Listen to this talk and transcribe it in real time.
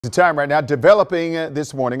The time right now developing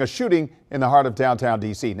this morning a shooting in the heart of downtown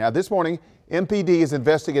D.C. Now this morning MPD is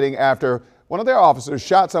investigating after one of their officers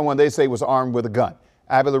shot someone they say was armed with a gun.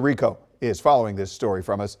 Abby Larico is following this story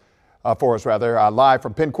for us live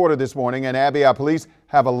from Penn Quarter this morning. And Abby, our police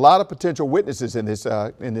have a lot of potential witnesses in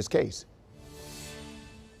this case.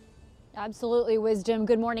 Absolutely, Wisdom.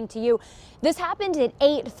 Good morning to you. This happened at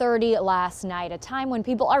 8:30 last night, a time when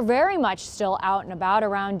people are very much still out and about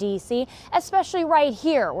around D.C., especially right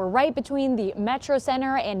here. We're right between the Metro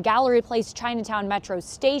Center and Gallery Place Chinatown Metro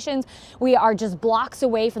stations. We are just blocks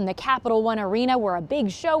away from the Capital One Arena where a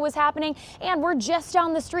big show was happening, and we're just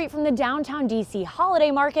down the street from the downtown D.C.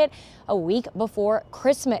 holiday market a week before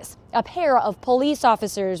Christmas. A pair of police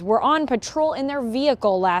officers were on patrol in their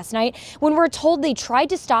vehicle last night when we're told they tried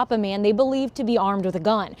to stop a man they believed to be armed with a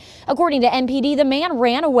gun. According to MPD, the man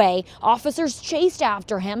ran away. Officers chased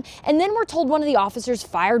after him, and then we're told one of the officers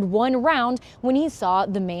fired one round when he saw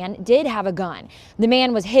the man did have a gun. The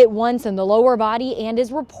man was hit once in the lower body and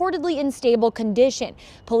is reportedly in stable condition.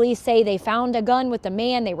 Police say they found a gun with the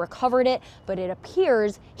man, they recovered it, but it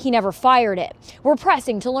appears he never fired it. We're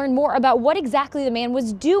pressing to learn more about what exactly the man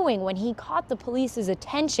was doing when he caught the police's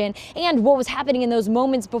attention and what was happening in those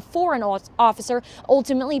moments before an officer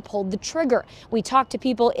ultimately pulled the trigger. We talked to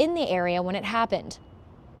people in the area when it happened.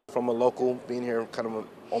 From a local, being here kind of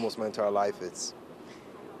almost my entire life, it's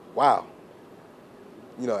wow.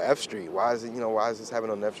 F Street. Why is this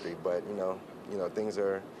happening on F Street? But things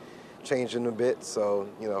are changing a bit, so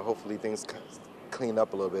hopefully things clean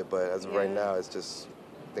up a little bit. But as of right now, it's just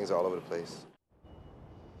things are all over the place.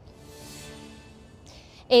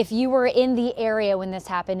 If you were in the area when this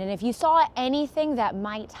happened and if you saw anything that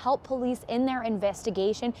might help police in their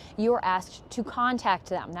investigation, you are asked to contact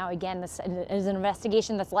them. Now, again, this is an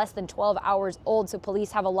investigation that's less than 12 hours old, so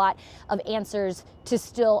police have a lot of answers to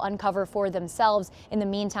still uncover for themselves. In the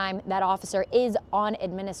meantime, that officer is on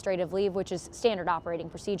administrative leave, which is standard operating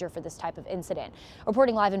procedure for this type of incident.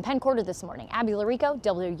 Reporting live in Penn Quarter this morning, Abby Larico,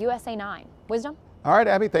 WUSA 9. Wisdom? All right,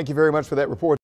 Abby, thank you very much for that report.